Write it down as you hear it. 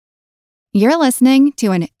You're listening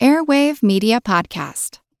to an Airwave Media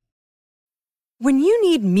Podcast. When you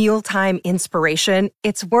need mealtime inspiration,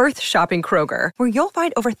 it's worth shopping Kroger, where you'll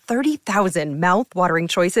find over 30,000 mouth-watering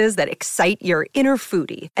choices that excite your inner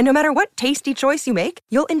foodie. And no matter what tasty choice you make,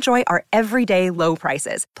 you'll enjoy our everyday low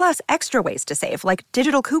prices, plus extra ways to save, like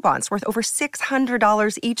digital coupons worth over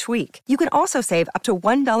 $600 each week. You can also save up to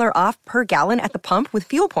 $1 off per gallon at the pump with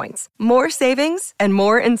fuel points. More savings and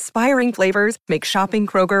more inspiring flavors make shopping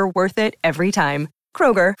Kroger worth it every time.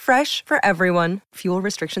 Kroger, fresh for everyone. Fuel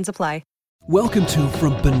restrictions apply. Welcome to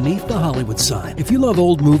From Beneath the Hollywood Sign. If you love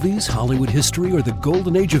old movies, Hollywood history, or the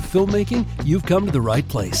golden age of filmmaking, you've come to the right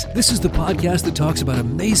place. This is the podcast that talks about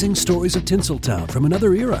amazing stories of Tinseltown from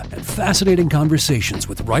another era and fascinating conversations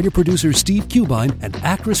with writer-producer Steve Cubine and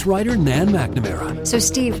actress-writer Nan McNamara. So,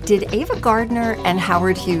 Steve, did Ava Gardner and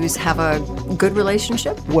Howard Hughes have a good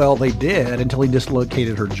relationship? Well, they did until he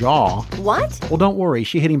dislocated her jaw. What? Well, don't worry.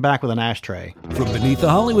 She hit him back with an ashtray. From Beneath the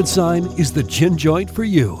Hollywood Sign is the gin joint for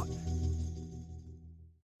you.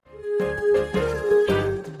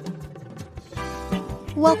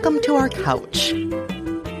 Welcome to our couch.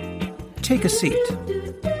 Take a seat.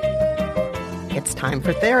 It's time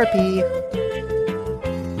for therapy.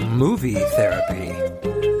 Movie therapy.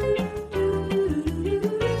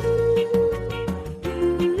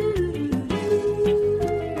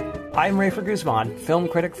 I'm Rafer Guzman, film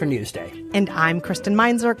critic for Newsday. And I'm Kristen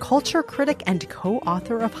Meinzer, culture critic and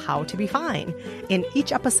co-author of How to Be Fine. In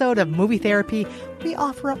each episode of Movie Therapy, we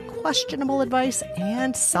offer up questionable advice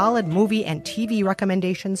and solid movie and TV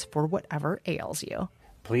recommendations for whatever ails you.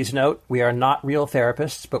 Please note, we are not real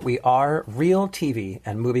therapists, but we are real TV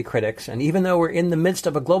and movie critics. And even though we're in the midst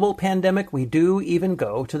of a global pandemic, we do even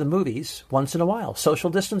go to the movies once in a while, social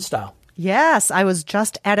distance style. Yes, I was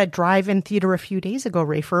just at a drive-in theater a few days ago,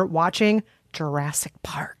 Rafer, watching Jurassic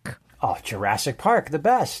Park. Oh, Jurassic Park, the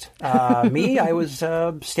best. I was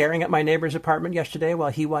staring at my neighbor's apartment yesterday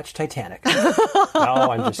while he watched Titanic. No,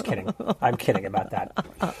 I'm just kidding. I'm kidding about that.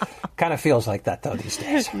 Kind of feels like that, though, these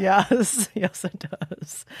days. Yes, it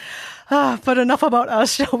does. But enough about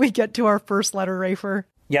us. Shall we get to our first letter, Rafer?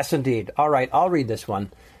 Yes, indeed. All right, I'll read this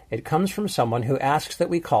one. It comes from someone who asks that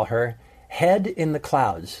we call her Head in the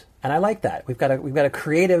Clouds. And I like that. We've got a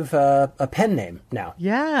creative a pen name now.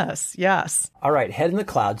 Yes. All right. Head in the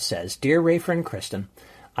Clouds says, Dear Rafer and Kristen,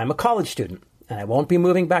 I'm a college student, and I won't be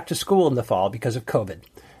moving back to school in the fall because of COVID.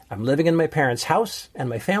 I'm living in my parents' house, and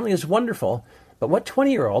my family is wonderful, but what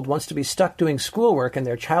 20-year-old wants to be stuck doing schoolwork in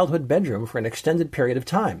their childhood bedroom for an extended period of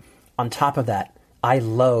time? On top of that, I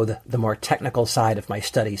loathe the more technical side of my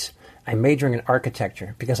studies. I'm majoring in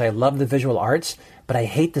architecture because I love the visual arts, but I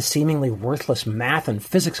hate the seemingly worthless math and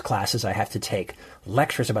physics classes I have to take,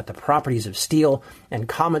 lectures about the properties of steel, and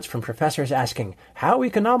comments from professors asking, how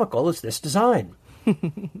economical is this design?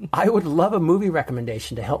 I would love a movie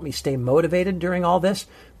recommendation to help me stay motivated during all this,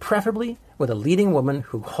 preferably with a leading woman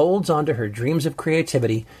who holds on to her dreams of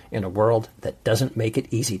creativity in a world that doesn't make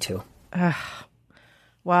it easy to.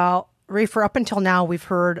 Well, Rafer, up until now, we've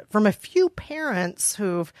heard from a few parents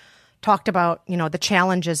who've talked about, the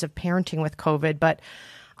challenges of parenting with COVID, but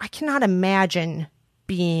I cannot imagine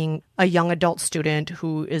being a young adult student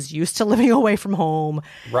who is used to living away from home.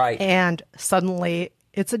 Right. And suddenly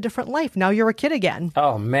it's a different life. Now you're a kid again.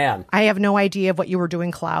 Oh, man. I have no idea what you were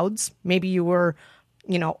doing, Clouds. Maybe you were,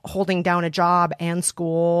 holding down a job and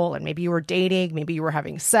school, and maybe you were dating, maybe you were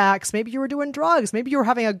having sex, maybe you were doing drugs, maybe you were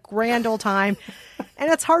having a grand old time.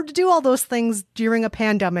 And it's hard to do all those things during a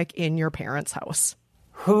pandemic in your parents' house.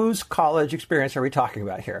 Whose college experience are we talking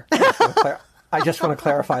about here? I just want to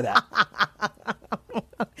clarify that.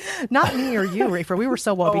 Not me or you, Rafer. We were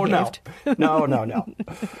so well behaved. No.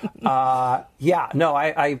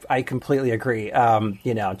 I completely agree.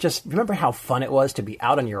 Just remember how fun it was to be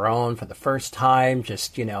out on your own for the first time,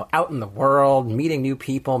 just, out in the world, meeting new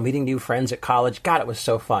people, meeting new friends at college. God, it was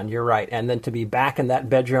so fun. You're right. And then to be back in that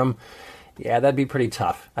bedroom, yeah, that'd be pretty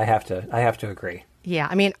tough. I have to agree. Yeah,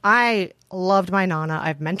 I loved my Nana.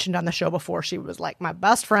 I've mentioned on the show before, she was like my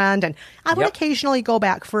best friend, and I would occasionally go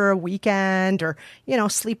back for a weekend or,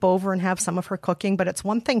 sleep over and have some of her cooking. But it's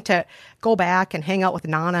one thing to go back and hang out with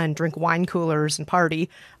Nana and drink wine coolers and party.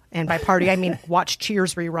 And by party, I mean watch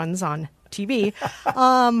Cheers reruns on TV.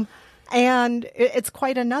 And it's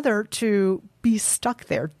quite another to be stuck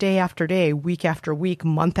there day after day, week after week,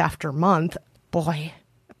 month after month. Boy,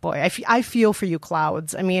 I feel for you,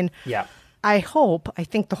 Clouds. Yeah. I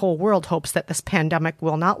think the whole world hopes that this pandemic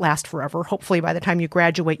will not last forever. Hopefully by the time you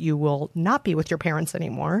graduate, you will not be with your parents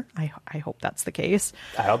anymore. I hope that's the case.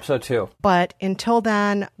 I hope so too. But until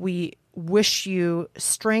then, we wish you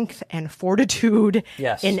strength and fortitude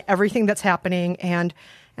in everything that's happening. And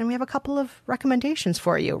and we have a couple of recommendations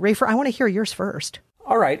for you. Rafer, I want to hear yours first.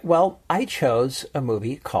 All right. Well, I chose a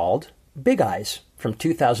movie called Big Eyes from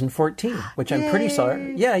 2014, which I'm pretty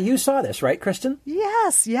sorry. Yeah, you saw this, right, Kristen?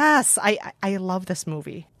 Yes. I love this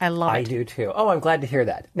movie. I love it. I do too. Oh, I'm glad to hear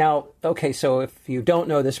that. Now, okay, so if you don't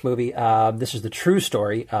know this movie, this is the true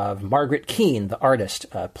story of Margaret Keane, the artist,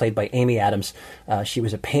 played by Amy Adams. She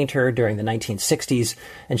was a painter during the 1960s,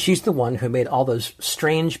 and she's the one who made all those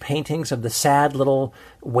strange paintings of the sad little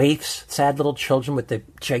waifs, sad little children with the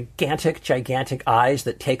gigantic eyes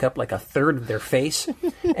that take up like a third of their face.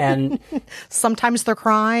 And sometimes they're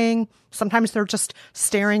crying. Sometimes they're just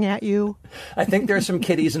staring at you. I think there's some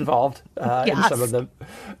kitties involved in some of them.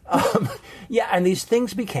 And these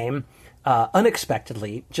things became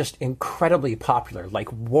unexpectedly just incredibly popular, like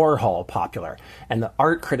Warhol popular. And the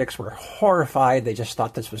art critics were horrified. They just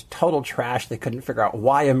thought this was total trash. They couldn't figure out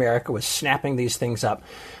why America was snapping these things up.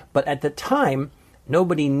 But at the time,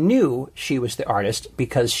 nobody knew she was the artist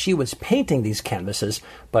because she was painting these canvases,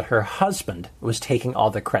 but her husband was taking all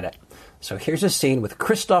the credit. So here's a scene with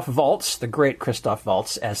Christoph Waltz, the great Christoph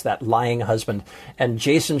Waltz, as that lying husband, and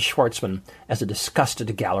Jason Schwartzman as a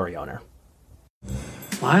disgusted gallery owner.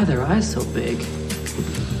 Why are their eyes so big?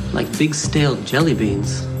 Like big stale jelly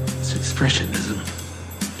beans. It's expressionism.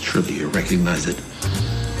 Surely you recognize it.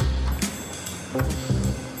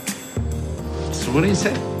 So what do you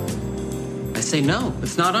say? I say no,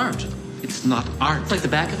 it's not art. It's not art. It's like the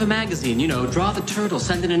back of a magazine, draw the turtle,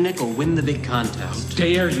 send in a nickel, win the big contest. How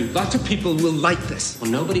dare you? Lots of people will like this.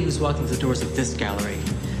 Well, nobody who's walking through the doors of this gallery.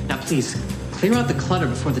 Now, please, clear out the clutter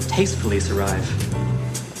before the taste police arrive.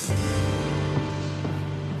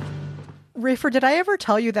 Rafer, did I ever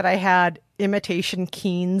tell you that I had imitation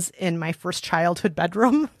Keens in my first childhood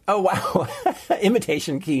bedroom? Oh, wow.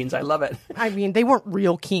 Imitation Keens. I love it. I mean, they weren't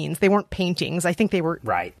real Keens. They weren't paintings. I think they were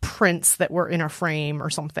prints that were in a frame or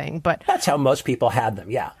something. But that's how most people had them,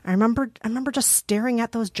 yeah. I remember just staring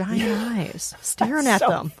at those giant eyes. Staring at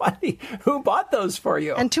them. Funny. Who bought those for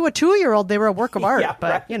you? And to a 2-year-old, they were a work of art. Yeah,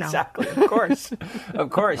 but, exactly. Of course. Of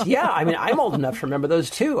course. Yeah. I mean, I'm old enough to remember those,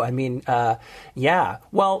 too. I mean, yeah.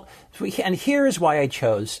 Well, and here's why I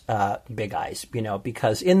chose Big Eyes,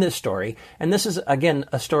 because in this story, and this is, again,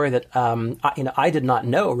 a story that, I did not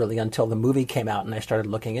know really until the movie came out and I started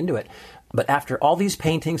looking into it. But after all these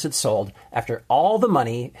paintings had sold, after all the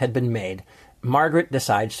money had been made, Margaret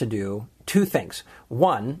decides to do two things.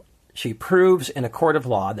 One, she proves in a court of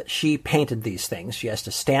law that she painted these things. She has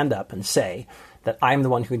to stand up and say that I'm the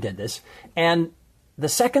one who did this. And the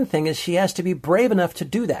second thing is she has to be brave enough to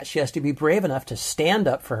do that. She has to be brave enough to stand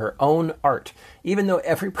up for her own art. Even though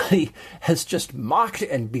everybody has just mocked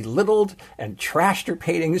and belittled and trashed her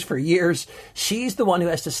paintings for years, she's the one who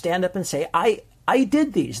has to stand up and say, I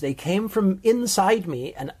did these. They came from inside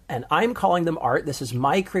me, and I'm calling them art. This is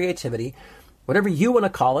my creativity. Whatever you want to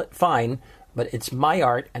call it, fine, but it's my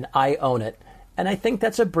art, and I own it. And I think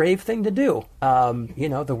that's a brave thing to do.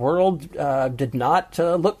 The world did not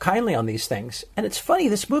look kindly on these things. And it's funny,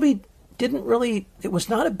 this movie it was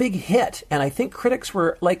not a big hit. And I think critics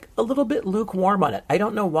were like a little bit lukewarm on it. I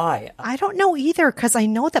don't know why. I don't know either, because I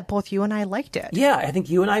know that both you and I liked it. Yeah, I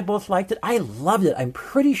think you and I both liked it. I loved it. I'm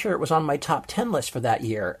pretty sure it was on my top 10 list for that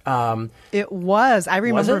year. It was. I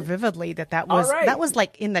remember vividly that was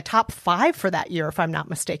like in the top 5 for that year, if I'm not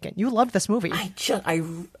mistaken. You loved this movie.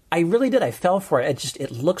 I really did. I fell for it.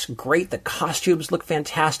 It looks great. The costumes look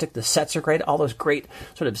fantastic. The sets are great. All those great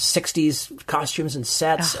sort of 60s costumes and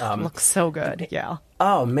sets. Looks so good. Yeah.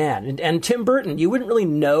 Oh, man. And Tim Burton, you wouldn't really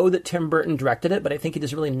know that Tim Burton directed it, but I think he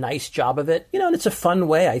does a really nice job of it. And it's a fun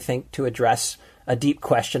way, I think, to address a deep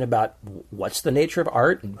question about what's the nature of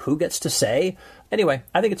art and who gets to say. Anyway,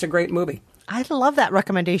 I think it's a great movie. I love that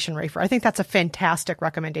recommendation, Rafer. I think that's a fantastic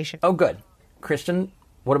recommendation. Oh, good. Kristen,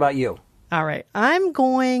 what about you? All right. I'm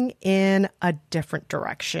going in a different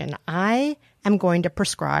direction. I am going to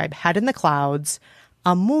prescribe Head in the Clouds,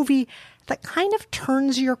 a movie that kind of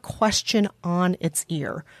turns your question on its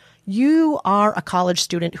ear. You are a college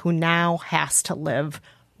student who now has to live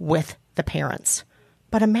with the parents.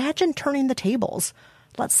 But imagine turning the tables.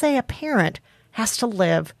 Let's say a parent has to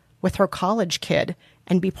live with her college kid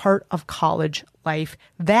and be part of college life.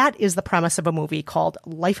 That is the premise of a movie called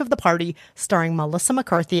Life of the Party, starring Melissa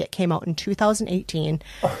McCarthy. It came out in 2018.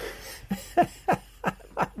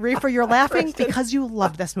 Rafer, you're laughing because you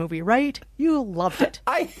loved this movie, right? You loved it.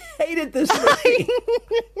 I hated this movie.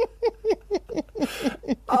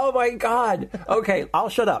 Oh, my God. Okay, I'll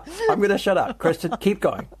shut up. I'm going to shut up. Kristen, keep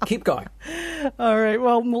going. Keep going. All right.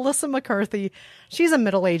 Well, Melissa McCarthy, she's a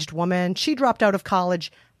middle-aged woman. She dropped out of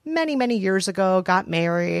college many, many years ago, got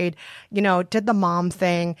married, did the mom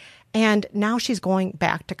thing. And now she's going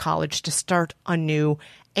back to college to start anew.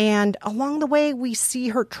 And along the way, we see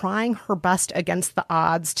her trying her best against the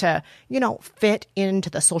odds to, fit into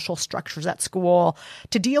the social structures at school,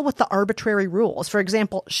 to deal with the arbitrary rules. For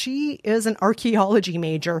example, she is an archaeology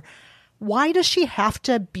major. Why does she have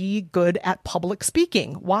to be good at public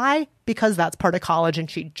speaking? Why? Because that's part of college and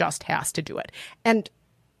she just has to do it. And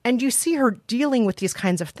you see her dealing with these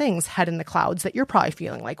kinds of things, head in the clouds, that you're probably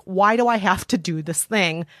feeling like, why do I have to do this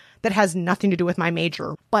thing that has nothing to do with my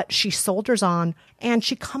major? But she soldiers on and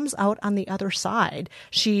she comes out on the other side.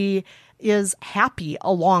 She is happy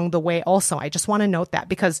along the way also. I just want to note that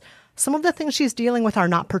because some of the things she's dealing with are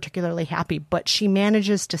not particularly happy, but she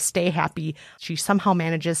manages to stay happy. She somehow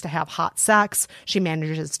manages to have hot sex. She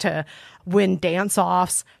manages to win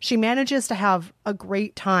dance-offs. She manages to have a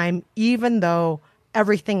great time, even though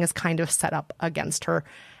everything is kind of set up against her.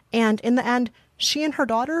 And in the end, she and her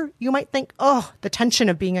daughter, you might think, the tension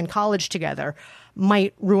of being in college together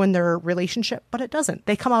might ruin their relationship, but it doesn't.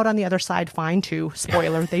 They come out on the other side fine too.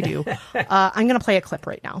 Spoiler, they do. I'm going to play a clip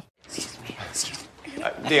right now. Excuse me.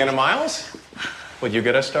 Deanna Miles, would you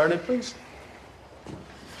get us started, please?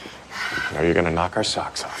 I know you're going to knock our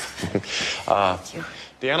socks off. Thank you.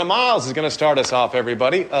 Deanna Miles is going to start us off,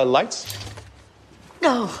 everybody. Lights?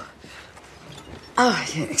 No. Oh, I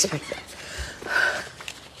didn't expect that.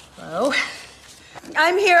 Hello?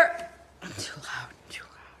 I'm here. Too loud.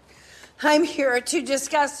 I'm here to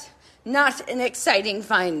discuss not an exciting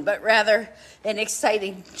find, but rather an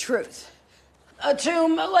exciting truth. A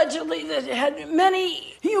tomb allegedly that had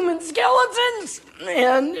many human skeletons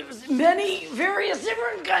and many various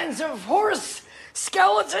different kinds of horse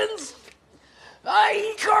skeletons,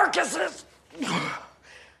 i.e. carcasses.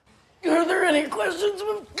 Are there any questions?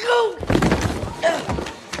 Go!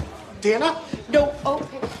 Deanna? No,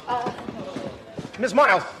 okay. Miss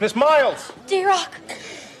Miles! Miss Miles! D-Rock!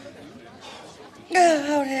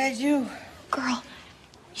 How did I do? Girl,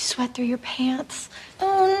 you sweat through your pants.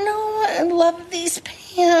 Oh, no, I love these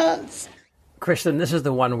pants. Kristen, this is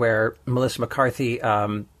the one where Melissa McCarthy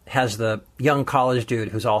has the young college dude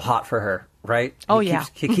who's all hot for her, right?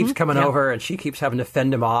 He keeps coming over, and she keeps having to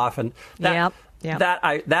fend him off. And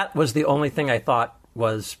that was the only thing I thought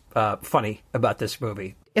was funny about this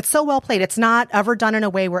movie. It's so well played. It's not ever done in a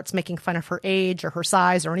way where it's making fun of her age or her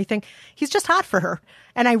size or anything. He's just hot for her.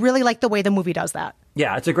 And I really like the way the movie does that.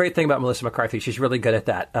 Yeah, it's a great thing about Melissa McCarthy. She's really good at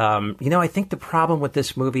that. I think the problem with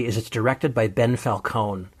this movie is it's directed by Ben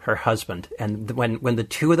Falcone, her husband. And when the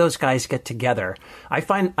two of those guys get together, I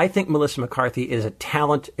think Melissa McCarthy is a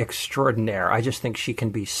talent extraordinaire. I just think she can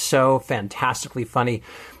be so fantastically funny.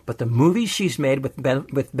 But the movies she's made with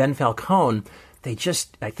Ben Falcone, I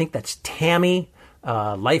think that's Tammy,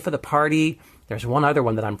 Life of the Party. There's one other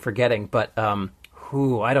one that I'm forgetting, but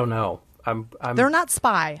I don't know. They're not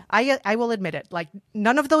Spy. I will admit it. Like,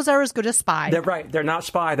 none of those are as good as Spy. They're right. They're not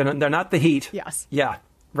Spy. They're not The Heat. Yes. Yeah,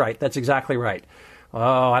 right. That's exactly right.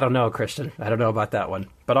 Oh, I don't know, Kristen. I don't know about that one.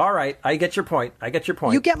 But all right, I get your point.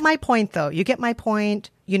 You get my point, though. You get my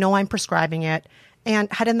point. You know I'm prescribing it.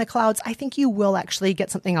 And Head in the Clouds, I think you will actually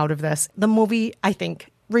get something out of this. The movie, I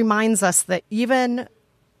think, reminds us that even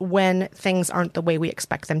when things aren't the way we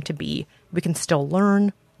expect them to be, we can still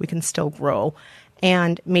learn, we can still grow,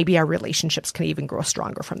 and maybe our relationships can even grow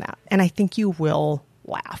stronger from that. And I think you will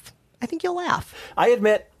laugh. I think you'll laugh. I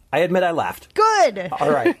admit I laughed. Good.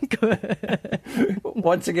 All right. Good.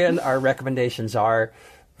 Once again, our recommendations are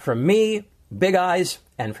from me, Big Eyes,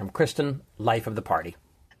 and from Kristen, Life of the Party.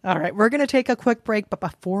 All right, we're going to take a quick break, but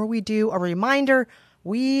before we do, a reminder,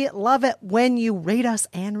 we love it when you rate us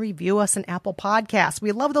and review us in Apple Podcasts.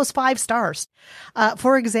 We love those 5 stars.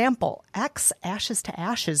 For example, Ashes to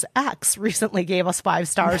Ashes X recently gave us 5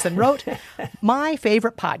 stars and wrote, "My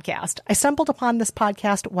favorite podcast. I stumbled upon this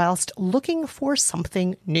podcast whilst looking for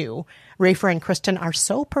something new. Rafer and Kristen are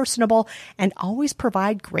so personable and always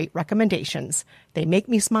provide great recommendations. They make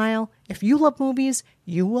me smile. If you love movies,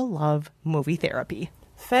 you will love movie therapy."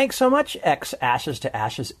 Thanks so much, Ashes to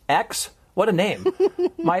Ashes X. What a name!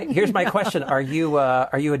 Here's my question: Are you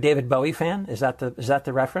a David Bowie fan? Is that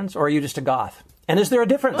the reference, or are you just a goth? And is there a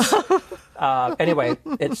difference? Anyway,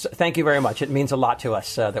 thank you very much. It means a lot to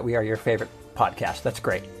us that we are your favorite podcast. That's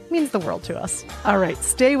great. It means the world to us. All right,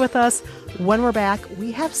 stay with us. When we're back,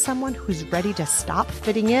 we have someone who's ready to stop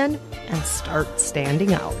fitting in and start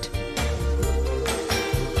standing out.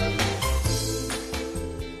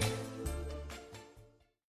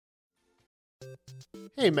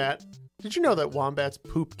 Hey, Matt, did you know that wombats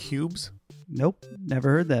poop cubes? Nope, never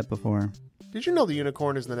heard that before. Did you know the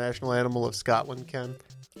unicorn is the national animal of Scotland, Ken?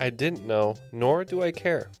 I didn't know, nor do I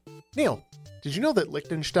care. Neil, did you know that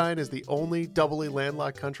Liechtenstein is the only doubly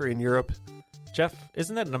landlocked country in Europe? Jeff,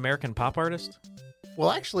 isn't that an American pop artist? Well,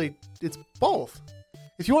 actually, it's both.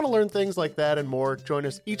 If you want to learn things like that and more, join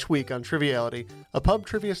us each week on Triviality, a pub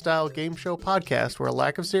trivia-style game show podcast where a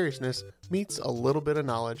lack of seriousness meets a little bit of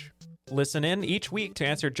knowledge. Listen in each week to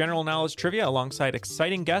answer general knowledge trivia alongside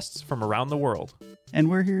exciting guests from around the world. And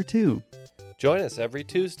we're here too. Join us every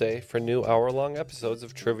Tuesday for new hour-long episodes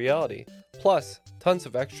of Triviality. Plus, tons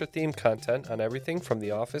of extra theme content on everything from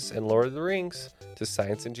The Office and Lord of the Rings to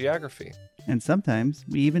science and geography. And sometimes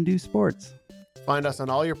we even do sports. Find us on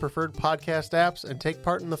all your preferred podcast apps and take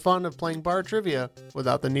part in the fun of playing bar trivia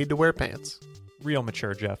without the need to wear pants. Real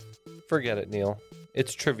mature, Jeff. Forget it, Neil.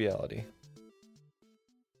 It's Triviality.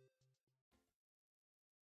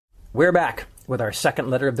 We're back with our second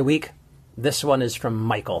letter of the week. This one is from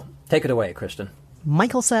Michael. Take it away, Kristen.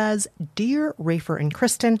 Michael says, Dear Rafer and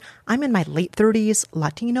Kristen, I'm in my late 30s,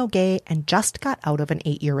 Latino, gay, and just got out of an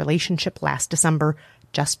 8-year relationship last December,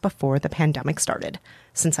 just before the pandemic started.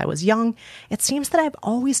 Since I was young, it seems that I've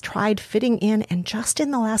always tried fitting in, and just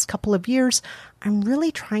in the last couple of years, I'm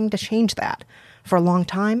really trying to change that. For a long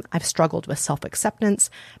time, I've struggled with self-acceptance,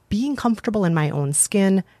 being comfortable in my own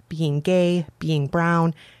skin, being gay, being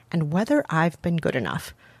brown, and whether I've been good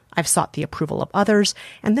enough. I've sought the approval of others,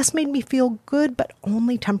 and this made me feel good, but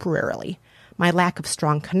only temporarily. My lack of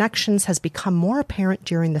strong connections has become more apparent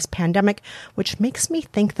during this pandemic, which makes me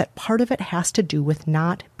think that part of it has to do with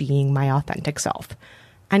not being my authentic self.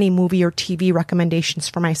 Any movie or TV recommendations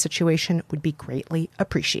for my situation would be greatly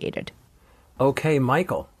appreciated. Okay,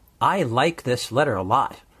 Michael, I like this letter a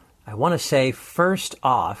lot. I want to say, first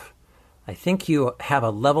off, I think you have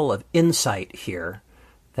a level of insight here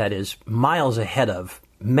that is miles ahead of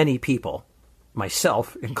many people,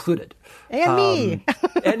 myself included. And me.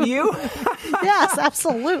 And you? Yes,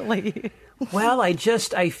 absolutely. Well, I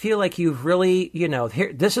feel like you've really,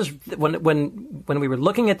 here, this is, when we were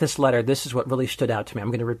looking at this letter, this is what really stood out to me. I'm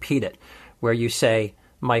going to repeat it, where you say,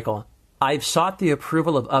 Michael, I've sought the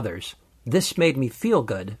approval of others. This made me feel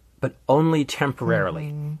good, but only temporarily.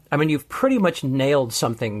 Mm-hmm. I mean, you've pretty much nailed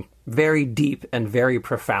something very deep and very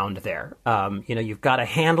profound there. You've got a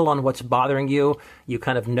handle on what's bothering you. You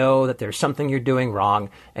kind of know that there's something you're doing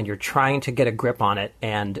wrong, and you're trying to get a grip on it.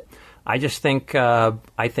 And I just think,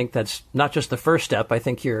 I think that's not just the first step. I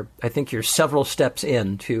think you're several steps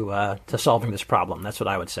in to solving this problem. That's what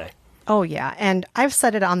I would say. Oh yeah, and I've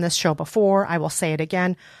said it on this show before. I will say it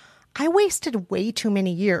again. I wasted way too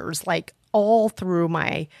many years, like all through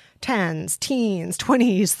my 10s, teens,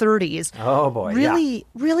 20s, 30s. Oh boy,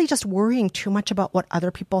 really just worrying too much about what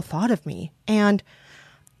other people thought of me. And,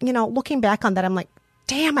 looking back on that, I'm like,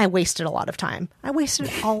 damn, I wasted a lot of time. I wasted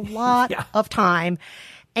a lot of time.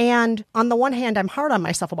 And on the one hand, I'm hard on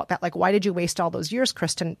myself about that. Like, why did you waste all those years,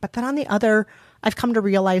 Kristen? But then on the other, I've come to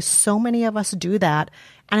realize so many of us do that.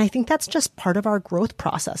 And I think that's just part of our growth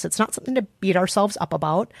process. It's not something to beat ourselves up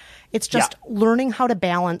about. It's just learning how to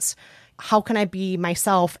balance. How can I be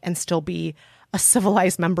myself and still be a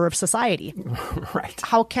civilized member of society? Right.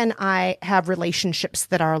 How can I have relationships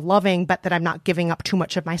that are loving, but that I'm not giving up too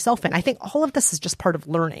much of myself in? I think all of this is just part of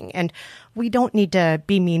learning, and we don't need to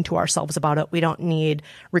be mean to ourselves about it. We don't need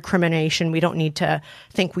recrimination. We don't need to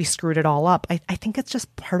think we screwed it all up. I think it's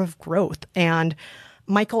just part of growth. And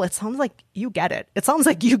Michael, it sounds like you get it. It sounds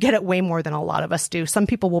like you get it way more than a lot of us do. Some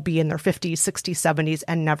people will be in their 50s, 60s, 70s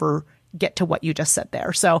and never get to what you just said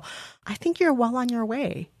there. So I think you're well on your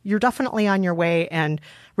way. You're definitely on your way. And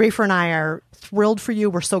Rafer and I are thrilled for you.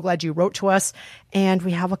 We're so glad you wrote to us. And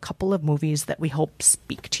we have a couple of movies that we hope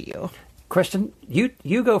speak to you. Kristen,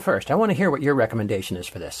 you go first. I want to hear what your recommendation is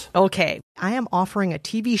for this. Okay. I am offering a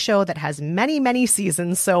TV show that has many, many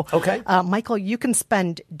seasons. So, Michael, you can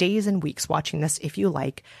spend days and weeks watching this if you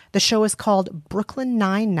like. The show is called Brooklyn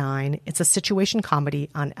Nine-Nine. It's a situation comedy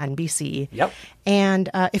on NBC. Yep. And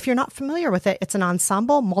if you're not familiar with it, it's an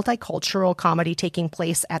ensemble multicultural comedy taking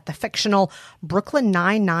place at the fictional Brooklyn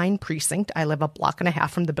Nine-Nine precinct. I live a block and a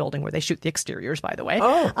half from the building where they shoot the exteriors, by the way.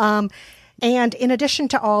 Oh. And in addition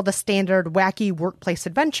to all the standard wacky workplace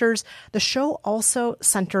adventures, the show also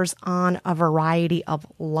centers on a variety of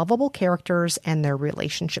lovable characters and their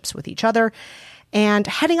relationships with each other. And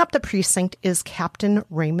heading up the precinct is Captain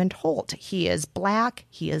Raymond Holt. He is Black.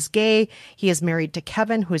 He is gay. He is married to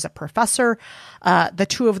Kevin, who is a professor. The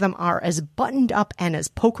two of them are as buttoned up and as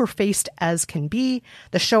poker-faced as can be.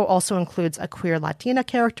 The show also includes a queer Latina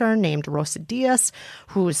character named Rosa Diaz,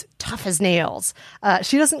 who's tough as nails.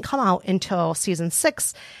 She doesn't come out until season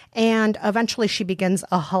 6, and eventually she begins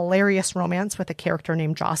a hilarious romance with a character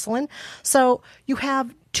named Jocelyn. So you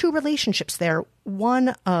have two relationships there.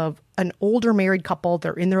 One of an older married couple,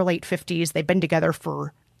 they're in their late 50s, they've been together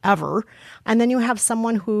forever. And then you have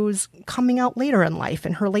someone who's coming out later in life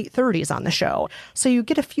in her late 30s on the show. So you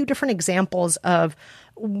get a few different examples of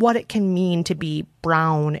what it can mean to be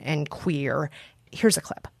brown and queer. Here's a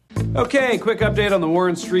clip. Okay, quick update on the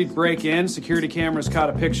Warren Street break-in. Security cameras caught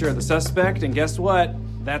a picture of the suspect, and guess what?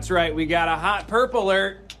 That's right, we got a hot purple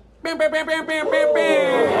alert. Bam, bam, bam, bam, bam, bam,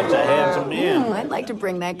 bam. That's a handsome man. I'd like to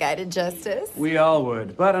bring that guy to justice. We all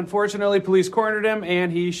would. But unfortunately, police cornered him,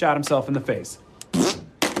 and he shot himself in the face.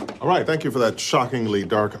 All right, thank you for that shockingly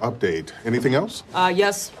dark update. Anything else?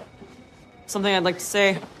 Yes. Something I'd like to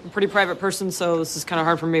say. I'm a pretty private person, so this is kind of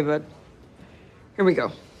hard for me, but here we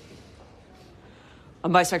go.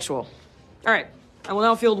 I'm bisexual. All right. I will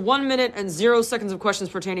now field 1 minute and 0 seconds of questions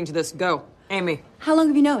pertaining to this. Go. Amy. How long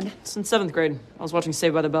have you known? Since 7th grade. I was watching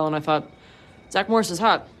Saved by the Bell, and I thought, Zach Morris is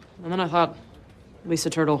hot. And then I thought, Lisa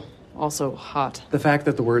Turtle, also hot. The fact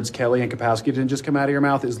that the words Kelly and Kapowski didn't just come out of your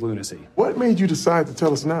mouth is lunacy. What made you decide to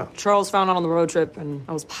tell us now? Charles found out on the road trip, and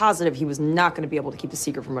I was positive he was not going to be able to keep the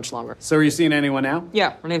secret for much longer. So are you seeing anyone now?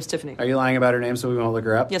 Yeah, her name's Tiffany. Are you lying about her name so we won't look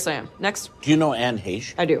her up? Yes, I am. Next. Do you know Anne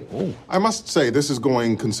Heche? I do. Ooh. I must say, this is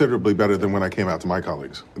going considerably better than when I came out to my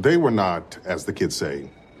colleagues. They were not, as the kids say,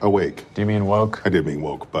 awake. Do you mean woke? I did mean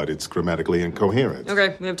woke, but it's grammatically incoherent.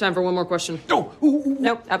 Okay, we have time for one more question. No.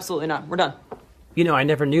 Nope, absolutely not. We're done. You know, I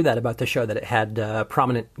never knew that about the show, that it had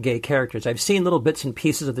prominent gay characters. I've seen little bits and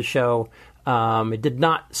pieces of the show. It did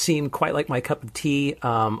not seem quite like my cup of tea,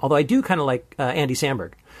 although I do kind of like Andy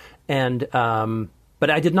Samberg. But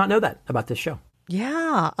I did not know that about this show.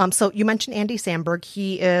 Yeah. So you mentioned Andy Samberg.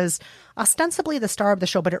 He is ostensibly the star of the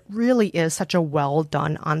show, but it really is such a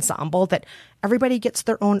well-done ensemble that everybody gets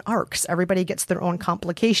their own arcs. Everybody gets their own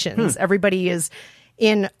complications. Everybody is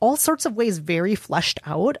in all sorts of ways very fleshed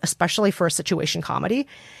out, especially for a situation comedy.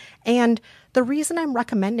 And the reason I'm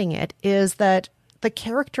recommending it is that the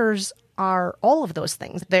characters are all of those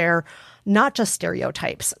things. They're not just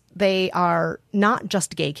stereotypes. They are not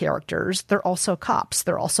just gay characters. They're also cops.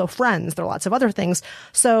 They're also friends. There are lots of other things.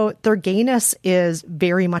 So their gayness is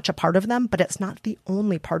very much a part of them, but it's not the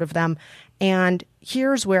only part of them. And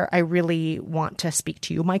here's where I really want to speak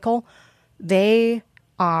to you, Michael. They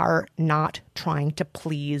are not trying to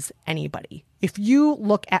please anybody. If you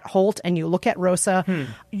look at Holt and you look at Rosa,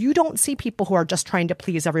 you don't see people who are just trying to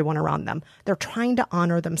please everyone around them. They're trying to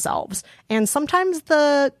honor themselves. And sometimes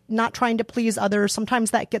the not trying to please others,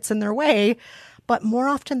 sometimes that gets in their way. But more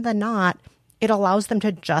often than not, it allows them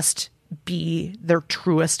to just be their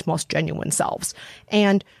truest, most genuine selves.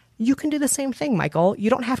 And you can do the same thing, Michael.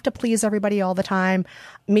 You don't have to please everybody all the time.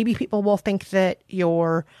 Maybe people will think that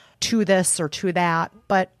you're to this or to that,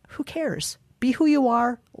 but who cares? Be who you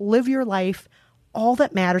are, live your life. All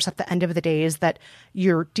that matters at the end of the day is that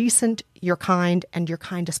you're decent, you're kind, and you're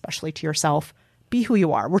kind especially to yourself. Be who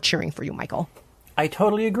you are. We're cheering for you, Michael. I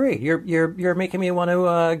totally agree. You're making me want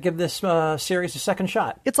to give this series a second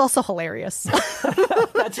shot. It's also hilarious.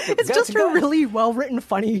 That's it's just a really well-written,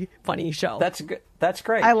 funny show. That's good. That's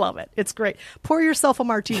great. I love it. It's great. Pour yourself a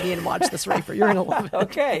martini and watch this, Rafer. You're going to love it.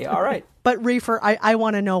 Okay. All right. But Rafer, I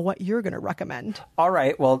want to know what you're going to recommend. All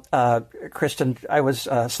right. Well, Kristen, I was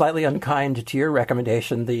slightly unkind to your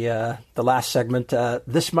recommendation, the last segment.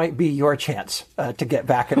 This might be your chance to get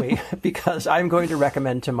back at me because I'm going to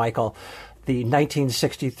recommend to Michael the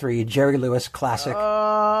 1963 Jerry Lewis classic,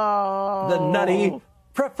 The Nutty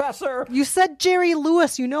Professor. You said Jerry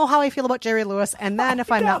Lewis. You know how I feel about Jerry Lewis. And then,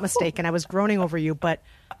 if I'm not mistaken, I was groaning over you, but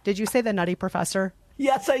did you say The Nutty Professor?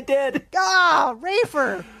 Yes, I did.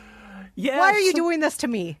 Rafer. Yes. Why are you doing this to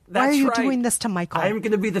me? Why are you doing this to Michael? I'm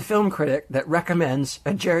going to be the film critic that recommends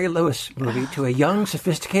a Jerry Lewis movie to a young,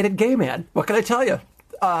 sophisticated gay man. What can I tell you?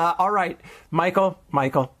 All right, Michael,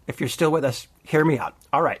 if you're still with us, hear me out.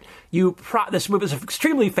 All right. This movie is an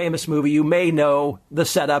extremely famous movie. You may know the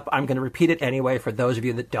setup. I'm going to repeat it anyway for those of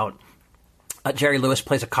you that don't. Jerry Lewis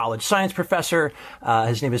plays a college science professor.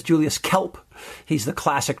 His name is Julius Kelp. He's the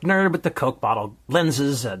classic nerd with the Coke bottle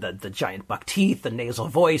lenses, the giant buck teeth, the nasal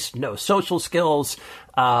voice, no social skills.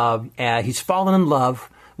 He's fallen in love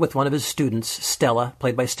with one of his students, Stella,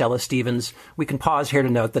 played by Stella Stevens. We can pause here to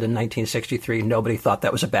note that in 1963, nobody thought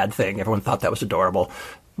that was a bad thing. Everyone thought that was adorable.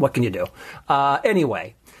 What can you do?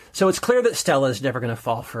 Anyway, so it's clear that Stella is never going to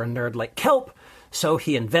fall for a nerd like Kelp. So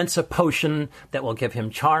he invents a potion that will give him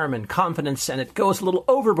charm and confidence, and it goes a little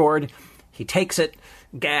overboard. He takes it,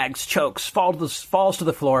 gags, chokes, falls to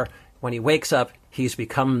the floor. When he wakes up, He's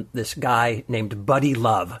become this guy named Buddy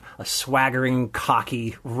Love, a swaggering,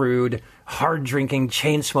 cocky, rude, hard-drinking,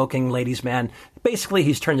 chain-smoking ladies' man. Basically,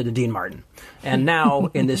 he's turned into Dean Martin. And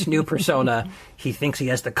now, in this new persona, he thinks he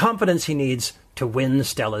has the confidence he needs to win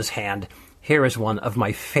Stella's hand. Here is one of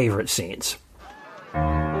my favorite scenes.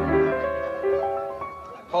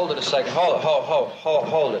 Hold it a second.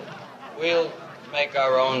 Hold it. We'll make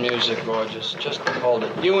our own music, gorgeous. Just hold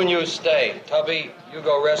it. You and you stay. Tubby, you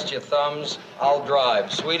go rest your thumbs. I'll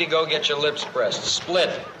drive. Sweetie, go get your lips pressed.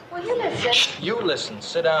 Split. Will you listen? You listen.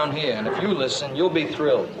 Sit down here. And if you listen, you'll be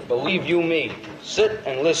thrilled. Believe you me. Sit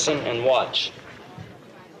and listen and watch.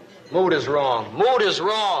 Mood is wrong. Mood is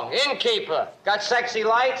wrong. Innkeeper. Got sexy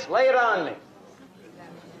lights? Lay it on me.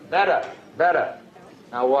 Better.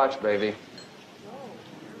 Now watch, baby.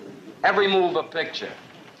 Every move a picture.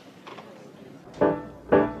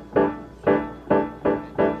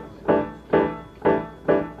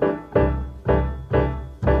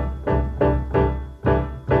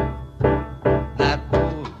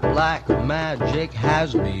 Black magic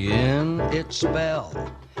has me in its spell.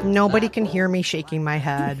 Nobody can hear me shaking my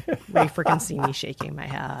head. Rafer can see me shaking my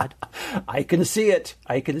head. I can see it.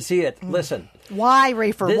 Listen. Why,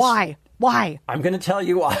 Rafer? Why? I'm going to tell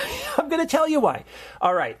you why.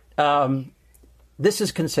 All right. This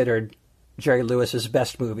is considered Jerry Lewis's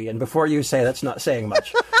best movie. And before you say that's not saying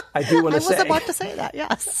much, I do want to say... I was about to say that,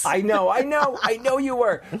 yes. I know you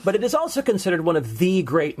were. But it is also considered one of the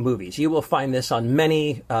great movies. You will find this on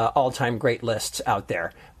many all-time great lists out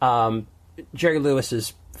there. Jerry Lewis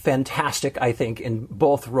is fantastic, I think, in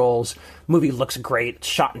both roles. Movie looks great. It's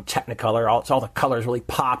shot in Technicolor. All the colors really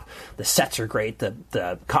pop. The sets are great.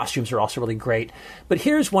 The costumes are also really great. But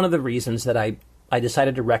here's one of the reasons that I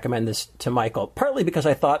decided to recommend this to Michael, partly because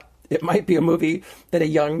I thought it might be a movie that a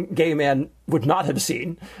young gay man would not have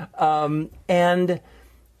seen. And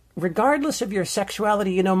regardless of your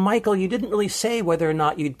sexuality, Michael, you didn't really say whether or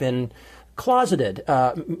not you'd been closeted.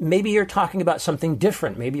 Maybe you're talking about something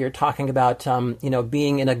different. Maybe you're talking about,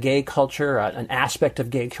 being in a gay culture, an aspect of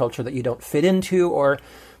gay culture that you don't fit into, or,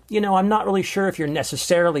 I'm not really sure if you're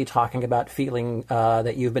necessarily talking about feeling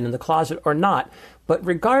that you've been in the closet or not. But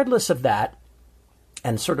regardless of that,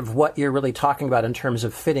 and sort of what you're really talking about in terms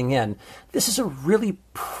of fitting in, this is a really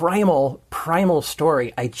primal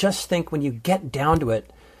story. I just think when you get down to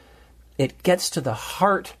it, it gets to the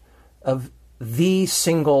heart of the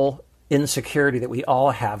single insecurity that we all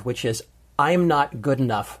have, which is, I'm not good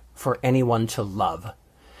enough for anyone to love.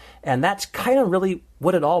 And that's kind of really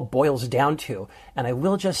what it all boils down to. And I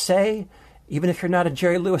will just say, even if you're not a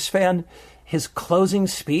Jerry Lewis fan, his closing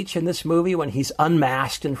speech in this movie, when he's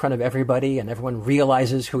unmasked in front of everybody and everyone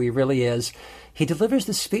realizes who he really is, he delivers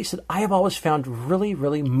this speech that I have always found really,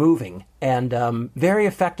 really moving and very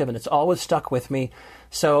effective, and it's always stuck with me.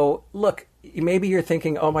 So, look, maybe you're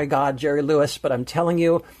thinking, oh my God, Jerry Lewis, but I'm telling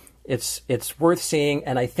you, it's worth seeing,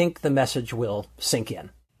 and I think the message will sink in.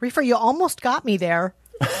 Rafer, you almost got me there.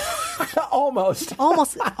 Almost.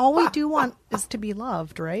 All we do want is to be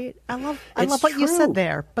loved, right? I love what you said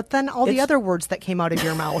there. But then the other words that came out of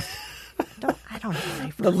your mouth. I don't know.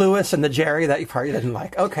 Rafer. The Lewis and the Jerry that you probably didn't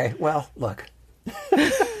like. Okay, well, look.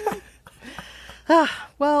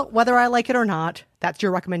 Well, whether I like it or not, that's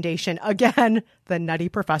your recommendation. Again, The Nutty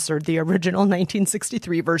Professor, the original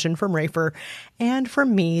 1963 version from Rafer, and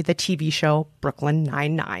from me, the TV show Brooklyn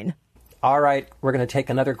Nine-Nine. All right, we're going to take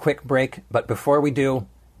another quick break, but before we do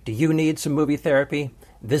you need some movie therapy?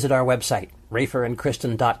 Visit our website,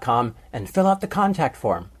 raferandkristen.com, and fill out the contact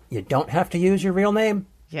form. You don't have to use your real name.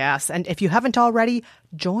 Yes, and if you haven't already,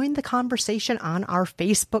 join the conversation on our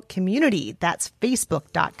Facebook community. That's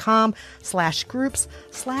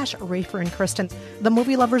facebook.com/groups/Rafer and Kristen. The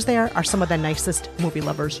movie lovers there are some of the nicest movie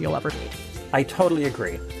lovers you'll ever meet. I totally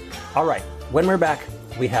agree. All right, when we're back,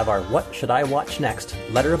 we have our What Should I Watch Next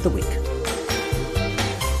letter of the week.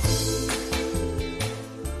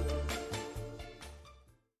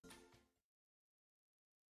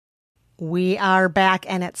 We are back,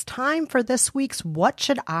 and it's time for this week's What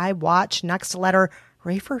Should I Watch Next letter.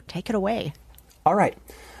 Rafer, take it away. All right.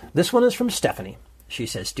 This one is from Stephanie. She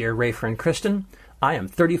says, Dear Rafer and Kristen, I am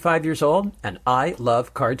 35 years old, and I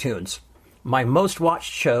love cartoons. My most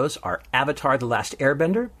watched shows are Avatar The Last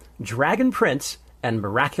Airbender, Dragon Prince, and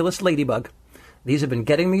Miraculous Ladybug. These have been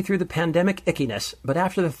getting me through the pandemic ickiness, but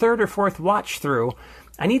after the third or fourth watch through,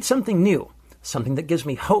 I need something new, something that gives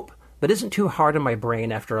me hope, but isn't too hard on my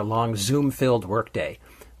brain after a long Zoom-filled workday.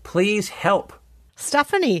 Please help.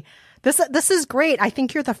 Stephanie, this is great. I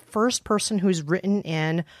think you're the first person who's written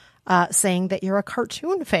in saying that you're a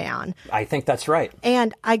cartoon fan. I think that's right.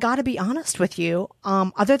 And I got to be honest with you,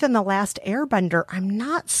 other than The Last Airbender, I'm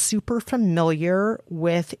not super familiar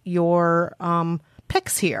with your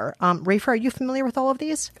picks here. Rafer, are you familiar with all of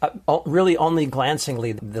these? Really only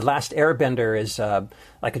glancingly. The Last Airbender is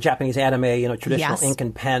like a Japanese anime, traditional Yes. ink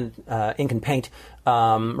and paint.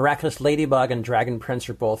 Miraculous Ladybug and Dragon Prince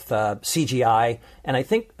are both CGI, and I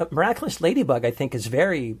think Miraculous Ladybug is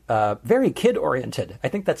very very kid oriented. I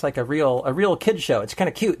think that's like a real kid show. It's kind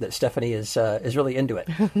of cute that Stephanie is really into it.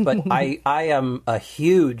 But I am a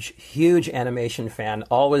huge animation fan.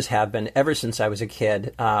 Always have been ever since I was a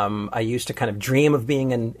kid. I used to kind of dream of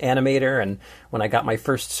being an animator, and when I got my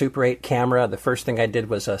first Super 8 camera, the first thing I did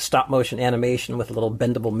was a stop motion animation with a little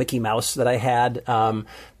bendable Mickey Mouse that I had.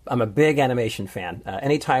 I'm a big animation fan.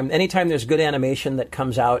 Anytime there's good animation that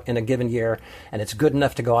comes out in a given year and it's good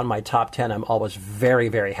enough to go on my top 10, I'm always very,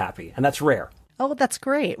 very happy. And that's rare. Oh, that's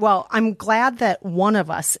great. Well, I'm glad that one of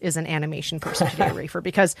us is an animation person today, Rafer,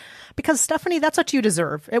 because Stephanie, that's what you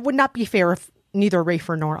deserve. It would not be fair if neither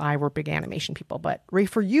Rafer nor I were big animation people, but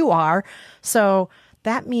Rafer, you are. So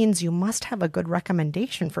that means you must have a good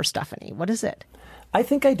recommendation for Stephanie. What is it? I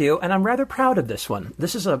think I do, and I'm rather proud of this one.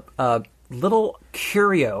 This is a little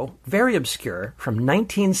curio, very obscure, from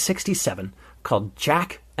 1967 called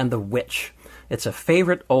Jack and the Witch. It's a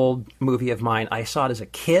favorite old movie of mine. I saw it as a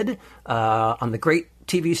kid on the great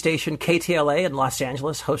TV station KTLA in Los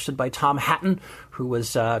Angeles, hosted by Tom Hatton, who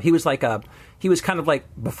was he was kind of like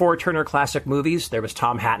before Turner Classic Movies. There was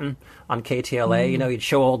Tom Hatton on KTLA. He'd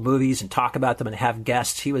show old movies and talk about them and have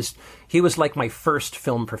guests. He was like my first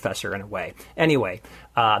film professor in a way. Anyway,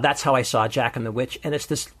 that's how I saw Jack and the Witch, and it's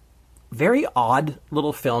this very odd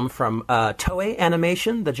little film from Toei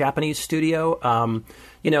Animation, the Japanese studio.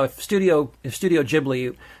 If Studio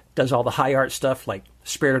Ghibli does all the high art stuff like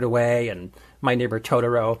Spirited Away and My Neighbor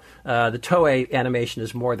Totoro, the Toei Animation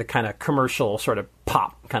is more the kind of commercial sort of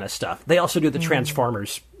pop kind of stuff. They also do the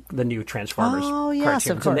Transformers, the new Transformers yes,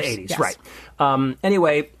 cartoons in the 80s. Yes. Right.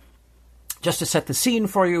 Anyway, just to set the scene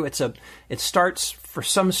for you, it starts for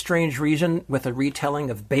some strange reason with a retelling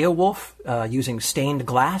of Beowulf using stained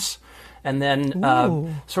glass. And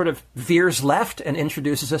then sort of veers left and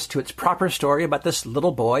introduces us to its proper story about this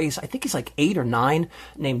little boy. I think he's like 8 or 9,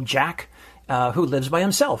 named Jack, who lives by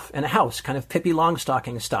himself in a house, kind of Pippi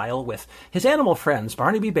Longstocking style, with his animal friends,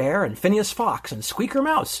 Barnaby Bear and Phineas Fox and Squeaker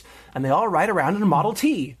Mouse. And they all ride around in a Model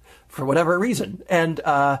T for whatever reason. And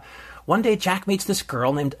one day Jack meets this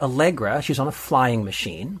girl named Allegra. She's on a flying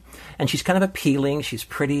machine, and she's kind of appealing. She's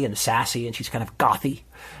pretty and sassy, and she's kind of gothy.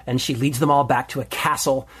 And she leads them all back to a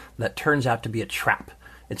castle that turns out to be a trap.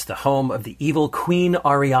 It's the home of the evil Queen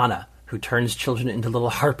Ariana, who turns children into little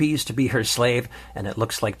harpies to be her slave, and it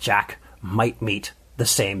looks like Jack might meet the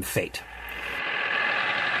same fate.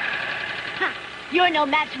 Ha! You're no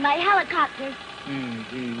match for my helicopter.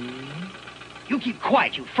 Mm-hmm. You keep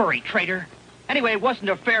quiet, you furry traitor. Anyway, it wasn't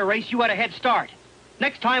a fair race. You had a head start.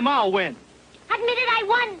 Next time, I'll win. Admit it, I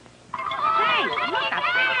won. Hey, look at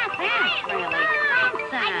that, really.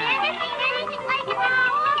 I've never seen anything like it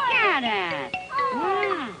before. Get it.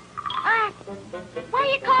 What do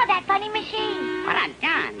you call that funny machine? What a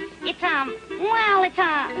gun. It's a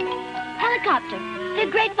helicopter. They're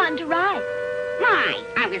great fun to ride. My,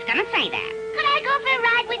 I was gonna say that. Could I go for a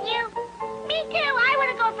ride with you? Me too. I want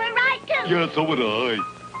to go for a ride too. Yeah, so would I.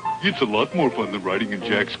 It's a lot more fun than riding in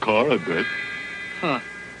Jack's car, I bet. Huh.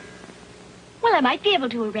 Well, I might be able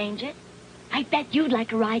to arrange it. I bet you'd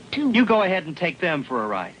like a ride too. You go ahead and take them for a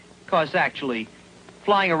ride. 'Cause actually,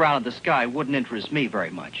 flying around in the sky wouldn't interest me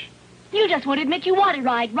very much. You just won't admit you want a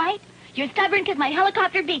ride, right? You're stubborn because my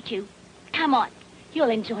helicopter beat you. Come on. You'll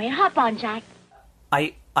enjoy it. Hop on, Jack.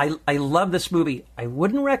 I love this movie. I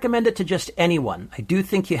wouldn't recommend it to just anyone. I do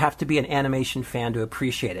think you have to be an animation fan to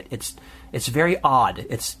appreciate it. It's very odd.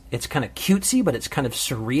 It's kind of cutesy, but it's kind of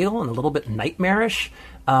surreal and a little bit nightmarish.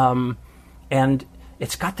 And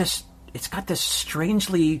it's got this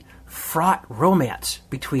strangely fraught romance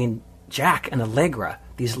between Jack and Allegra,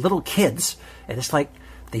 these little kids. And it's like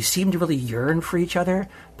they seem to really yearn for each other,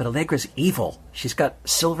 but Allegra's evil. She's got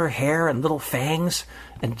silver hair and little fangs,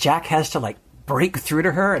 and Jack has to break through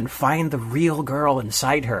to her and find the real girl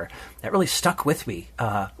inside her. That really stuck with me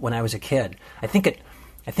when I was a kid. I think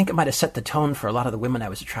it might have set the tone for a lot of the women I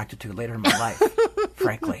was attracted to later in my life,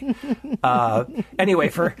 frankly. Anyway,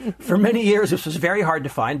 for many years, this was very hard to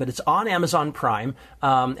find, but it's on Amazon Prime.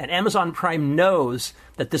 And Amazon Prime knows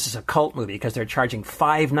that this is a cult movie because they're charging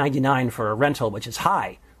 $5.99 for a rental, which is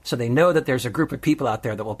high. So they know that there's a group of people out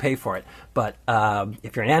there that will pay for it. But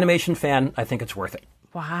if you're an animation fan, I think it's worth it.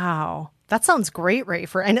 Wow. That sounds great,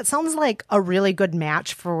 Rafer. And it sounds like a really good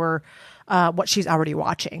match for what she's already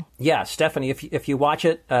watching. Yeah, Stephanie, if you watch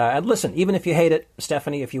it, and listen, even if you hate it,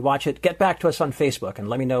 Stephanie, if you watch it, get back to us on Facebook and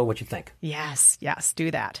let me know what you think. Yes, do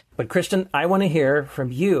that. But Kristen, I want to hear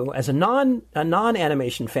from you as a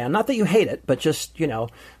non-animation fan. Not that you hate it, but just,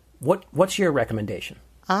 what's your recommendation?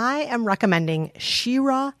 I am recommending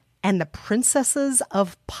She-Ra and the Princesses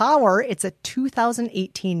of Power. It's a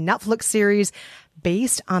 2018 Netflix series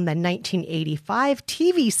based on the 1985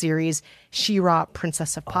 TV series She-Ra,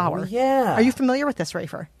 Princess of Power. Oh, yeah. Are you familiar with this,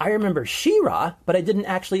 Rafer? I remember She-Ra, but I didn't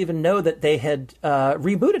actually even know that they had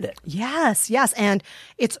rebooted it. Yes. And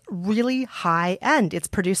it's really high end. It's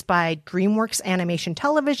produced by DreamWorks Animation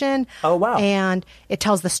Television. Oh, wow. And it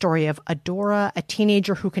tells the story of Adora, a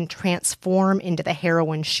teenager who can transform into the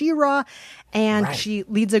heroine She-Ra. And she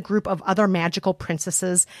leads a group of other magical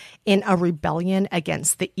princesses in a rebellion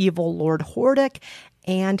against the evil Lord Hordak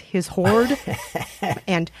and his horde.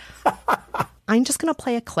 And I'm just going to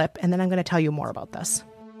play a clip, and then I'm going to tell you more about this.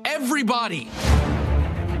 Everybody!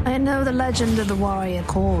 I know the legend of the warrior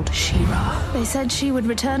called She-Ra. They said she would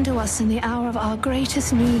return to us in the hour of our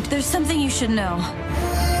greatest need. There's something you should know.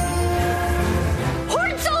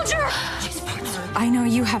 Horde soldier! I know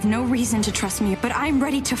you have no reason to trust me, but I'm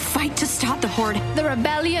ready to fight to stop the Horde. The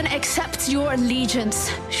rebellion accepts your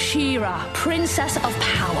allegiance. She-Ra, Princess of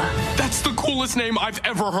Power. That's the coolest name I've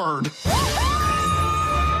ever heard.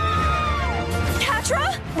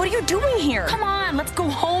 Catra? What are you doing here? Come on, let's go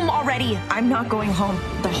home already. I'm not going home.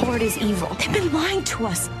 The Horde is evil. They've been lying to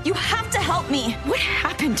us. You have to help me. What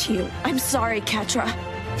happened to you? I'm sorry, Catra.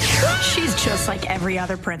 She's just like every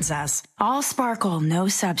other princess. All sparkle, no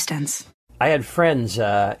substance. I had friends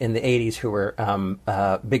in the 80s who were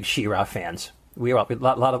big She-Ra fans. A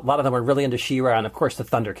lot of them were really into She-Ra, and of course the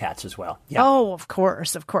Thundercats as well. Yeah. Oh, of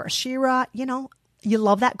course. She-Ra, you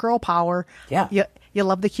love that girl power. Yeah. You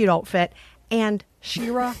love the cute outfit. And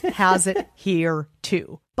She-Ra has it here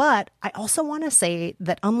too. But I also want to say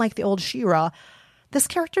that unlike the old She-Ra, this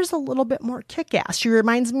character's a little bit more kick-ass. She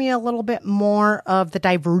reminds me a little bit more of the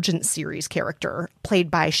Divergent series character played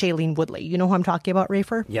by Shailene Woodley. You know who I'm talking about,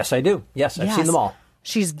 Rafer? Yes, I do. Yes, I've seen them all.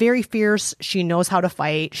 She's very fierce. She knows how to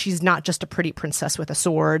fight. She's not just a pretty princess with a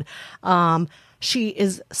sword. She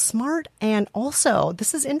is smart, and also,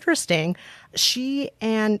 this is interesting, she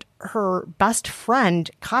and her best friend,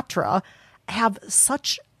 Catra, have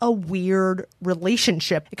such a weird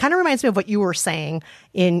relationship. It kind of reminds me of what you were saying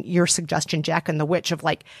in your suggestion, Jack and the Witch, of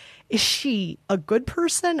like, is she a good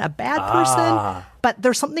person, a bad person? But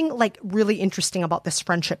there's something like really interesting about this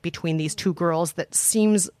friendship between these two girls that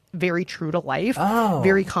seems very true to life,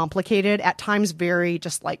 very complicated, at times very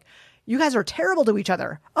just like, you guys are terrible to each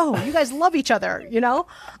other. Oh, you guys love each other,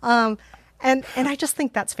 And I just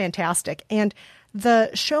think that's fantastic. And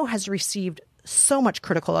the show has received so much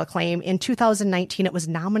critical acclaim. In 2019, it was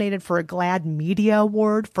nominated for a GLAAD Media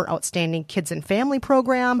Award for Outstanding Kids and Family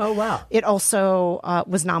Program. Oh, wow. It also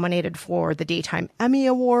was nominated for the Daytime Emmy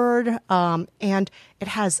Award, and it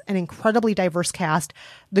has an incredibly diverse cast.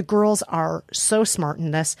 The girls are so smart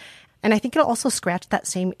in this, and I think it'll also scratch that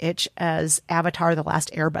same itch as Avatar: The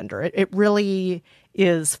Last Airbender. It really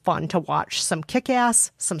is fun to watch. Some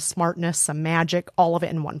kick-ass, some smartness, some magic, all of it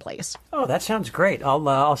in one place. Oh, that sounds great.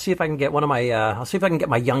 I'll see if I can get I'll see if I can get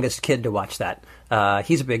my youngest kid to watch that.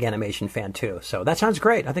 He's a big animation fan too. So that sounds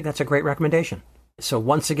great. I think that's a great recommendation. So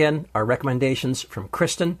once again, our recommendations from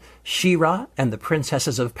Kristen, She-Ra and the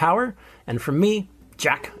Princesses of Power, and from me,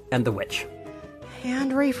 Jack and the Witch.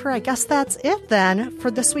 And Rafer, I guess that's it then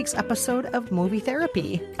for this week's episode of Movie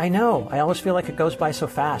Therapy. I know. I always feel like it goes by so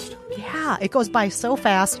fast. Yeah, it goes by so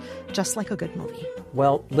fast, just like a good movie.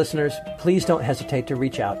 Well, listeners, please don't hesitate to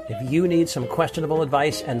reach out. If you need some questionable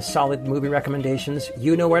advice and solid movie recommendations,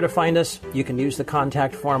 you know where to find us. You can use the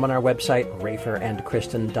contact form on our website,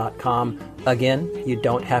 raferandkristen.com. Again, you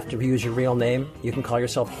don't have to use your real name. You can call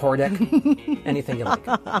yourself Hordak. Anything you like.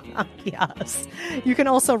 Yes. You can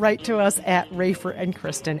also write to us at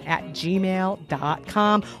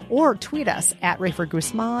raferandkristen@gmail.com or tweet us at Rafer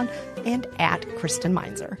Guzman and at Kristen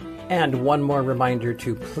Meinzer. And one more reminder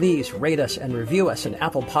to please rate us and review us in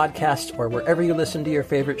Apple Podcasts or wherever you listen to your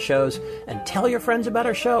favorite shows, and tell your friends about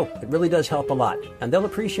our show. It really does help a lot, and they'll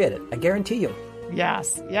appreciate it. I guarantee you.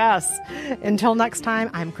 Yes, yes. Until next time,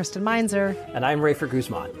 I'm Kristen Meinzer. And I'm Rafer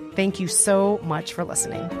Guzman. Thank you so much for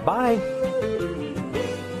listening. Bye.